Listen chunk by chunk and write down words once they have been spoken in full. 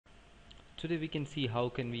Today we can see how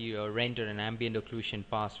can we render an ambient occlusion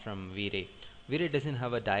pass from Vray. Vray doesn't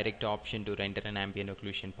have a direct option to render an ambient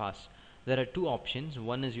occlusion pass. There are two options.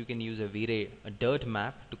 One is you can use a dirt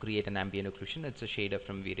map to create an ambient occlusion. It's a shader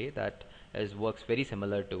from Vray that works very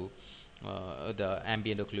similar to the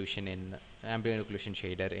ambient occlusion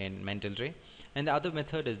shader in Mental Ray. And the other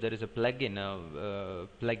method is there is a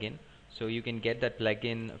plugin. So you can get that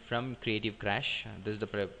plugin from Creative Crash. This is the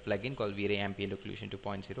plugin called Vray Ambient Occlusion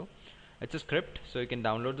 2.0. It's a script, so you can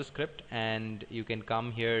download the script and you can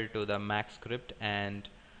come here to the Mac script and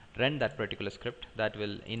run that particular script. That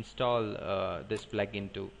will install this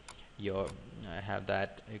plugin to your. I have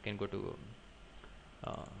that. You can go to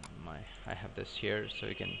I have this here, so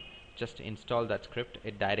you can just install that script.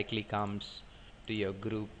 It directly comes to your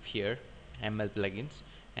group here, ML plugins,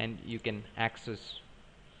 and you can access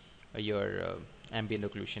your ambient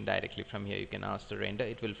occlusion directly from here. You can ask the render.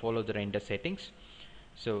 It will follow the render settings.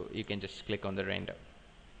 So you can just click on the render.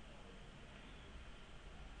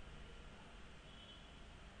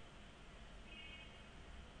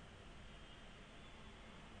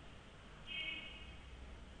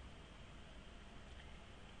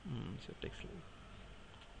 So it takes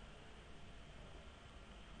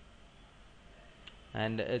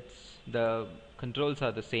and the controls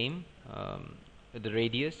are the same. The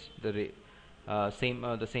radius, the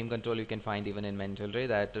same control you can find even in Mental Ray,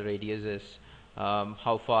 that the radius is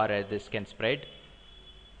how far this can spread.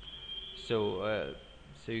 So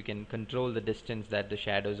you can control the distance that the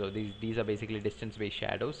shadows, or these are basically distance based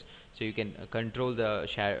shadows, so you can control the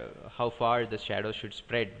how far the shadow should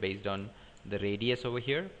spread based on the radius over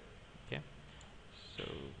here. Okay, so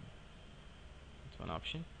that's one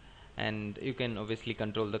option, and you can obviously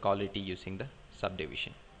control the quality using the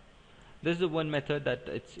subdivision. This is the one method that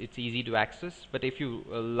it's easy to access, but if you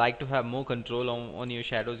like to have more control on your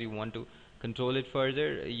shadows, you want to control it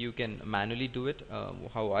further, you can manually do it.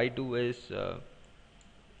 How I do is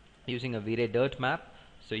using a Vray dirt map.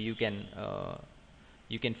 So you can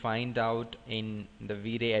find out in the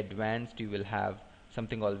Vray advanced, you will have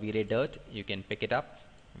something called Vray dirt. You can pick it up,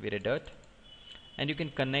 Vray dirt, and you can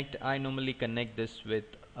connect. I normally connect this with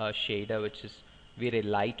a shader which is Vray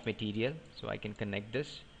light material, so I can connect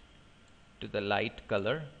this to the light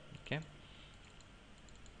color. Okay,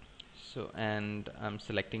 so and I'm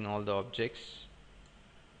selecting all the objects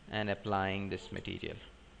and applying this material.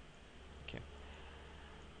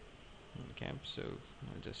 Okay, so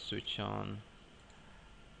I'll just switch on.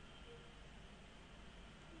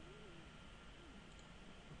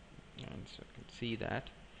 And so you can see that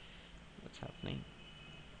what's happening.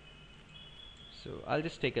 So I'll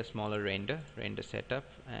just take a smaller render setup,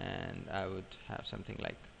 and I would have something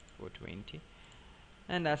like 420,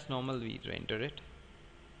 and as normal we render it.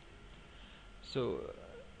 So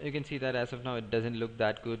you can see that as of now it doesn't look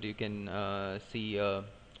that good. You can see a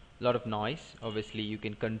lot of noise. Obviously you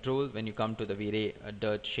can control when you come to the Vray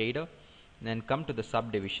dirt shader, and then come to the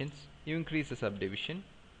subdivisions. You increase the subdivision,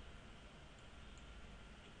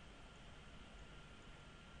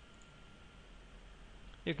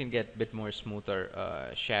 you can get a bit more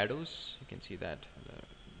smoother shadows. You can see that the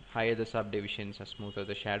higher the subdivisions, the smoother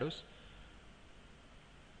the shadows.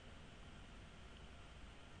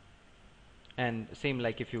 And same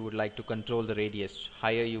like if you would like to control the radius,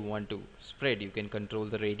 higher you want to spread, you can control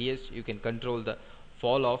the radius. You can control the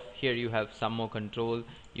fall off. Here you have some more control.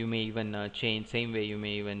 You may even change, same way you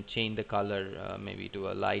may even change the color, maybe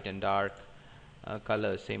to a light and dark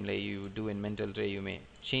color. Same way you do in Mental Ray, you may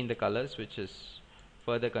change the colors, which is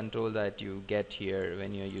further control that you get here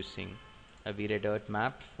when you're using a Vray dirt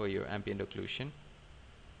map for your ambient occlusion.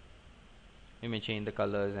 You may change the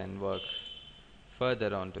colors and work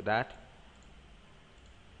further onto that.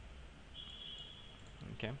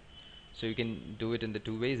 Okay, so you can do it in the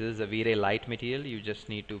two ways. This is a Vray light material. You just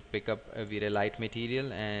need to pick up a Vray light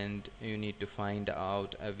material, and you need to find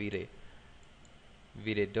out a Vray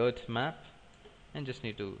dirt map, and just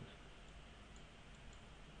need to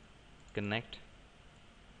connect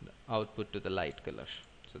the output to the light color.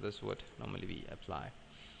 So this is what normally we apply,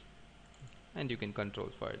 and you can control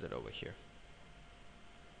further over here.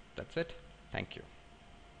 That's it. Thank you.